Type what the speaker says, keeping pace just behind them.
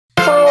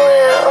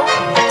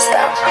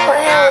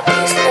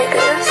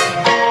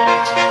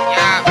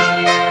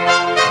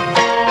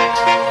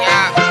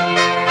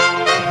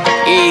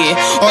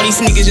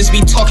niggas just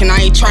be talking,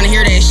 I ain't tryna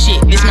hear that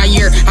shit. This my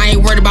year, I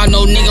ain't worried about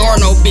no nigga or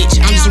no bitch.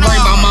 I'm just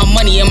worried about my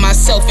money and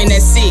myself, and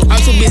that's it. I'm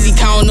too busy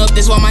counting up,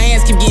 that's why my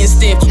hands keep getting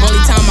stiff.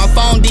 Only time my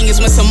phone ding is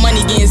when some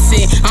money getting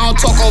sent. I don't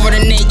talk over the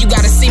net, you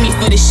gotta see me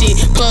for this shit.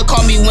 Plug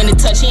call me when it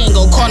touch, he ain't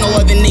gon' call no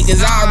other niggas.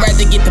 I'd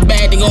rather get the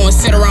bag than go and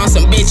sit around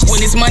some bitches. When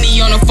it's money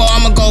on the phone,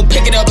 I'ma go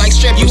pick it up like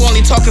strip. You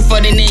only talking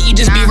for the net, you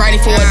just be writing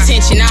for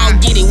attention. I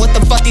don't get it, what the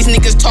fuck these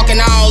niggas talking,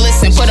 I don't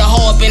listen. Put a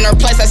hoe up in her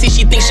place, I see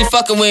she thinks she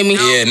fucking with me.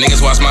 Yeah,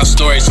 niggas watch my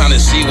stories trying to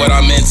see what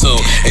I'm into.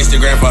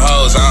 Instagram for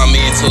hoes, I don't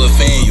mean to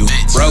offend you.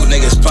 Broke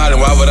niggas plotting,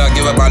 why would I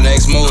give up my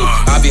next move?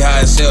 I be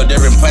high as hell,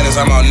 different planets,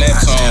 I'm on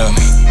Neptune.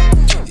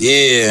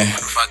 Yeah.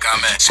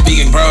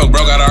 Speaking broke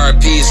out of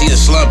RPs, he'll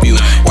slump you.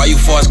 Why you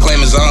false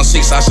claiming zone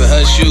 6, I should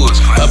hush you.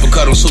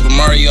 Uppercut him Super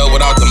Mario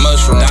without the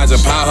mushroom.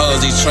 Dodging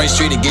potholes, Detroit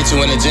Street to get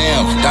you in the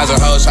gym.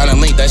 Dodging hoes trying to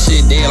link, that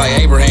shit dead like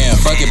Abraham.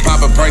 Fucking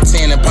pop a perk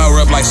 10 and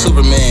power up like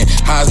Superman.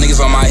 Highs niggas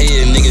on my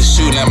head and niggas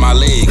shooting at my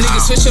legs.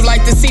 Niggas switch up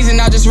like the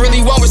season, I just really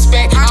want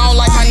respect. I don't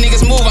like how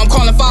niggas move, I'm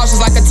calling fouls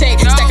just like a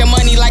tech. Stacking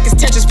money like it's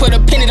Tetris, put a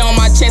pin it on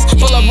my chest.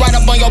 Pull up right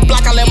up on your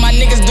block, I let my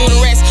niggas do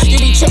the rest. You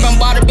be tripping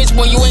by the bitch,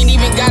 boy, you ain't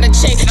even got a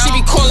check. She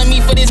be calling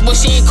me for this, but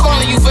she ain't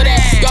calling you for that.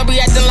 Y'all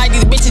be acting like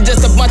these bitches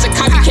just a bunch of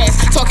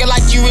copycats. Talking like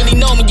you really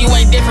know me, you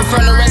ain't different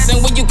from the rest. And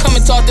when you come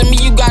and talk to me,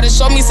 you gotta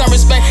show me some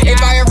respect. If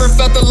I ever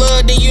felt the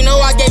love, then you know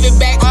I gave it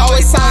back.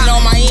 Always solid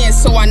on my end,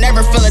 so I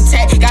never feel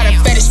attacked. Got a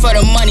fetish for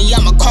the money,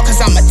 I'm a call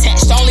cause I'm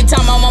attached. The only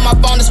time I'm on my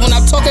phone is when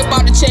I'm talking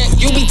about the check.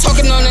 You be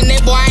talking on the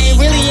net, boy, I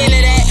ain't really into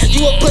that.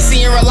 You a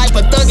pussy in real life,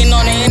 but thugging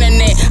on the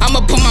internet.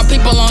 I'ma put my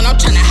people on, I'm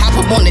tryna hop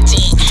up on the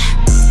jet.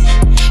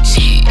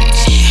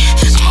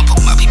 I'ma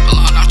put my people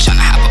on, I'm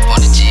tryna hop up on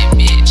the jet,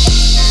 bitch.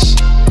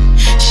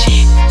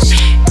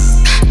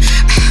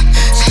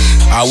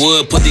 I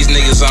would put these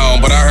niggas on,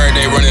 but I heard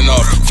they running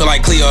off. Feel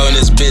like Cleo in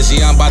this bitch,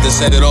 yeah, I'm about to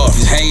set it off.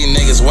 These hating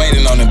niggas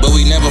waiting on it, but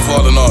we never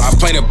falling off. I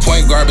play the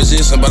point guard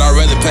position, but I'd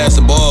rather pass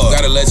the ball.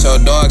 Gotta let your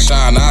dog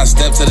shine, I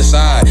step to the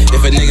side.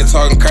 If a nigga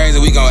talking crazy,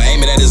 we gon'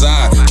 aim it at his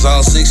eye.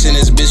 Zone 6 in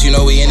this bitch, you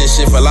know we in this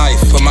shit for life.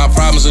 Put my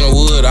problems in the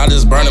wood, I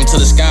just burn them to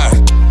the sky.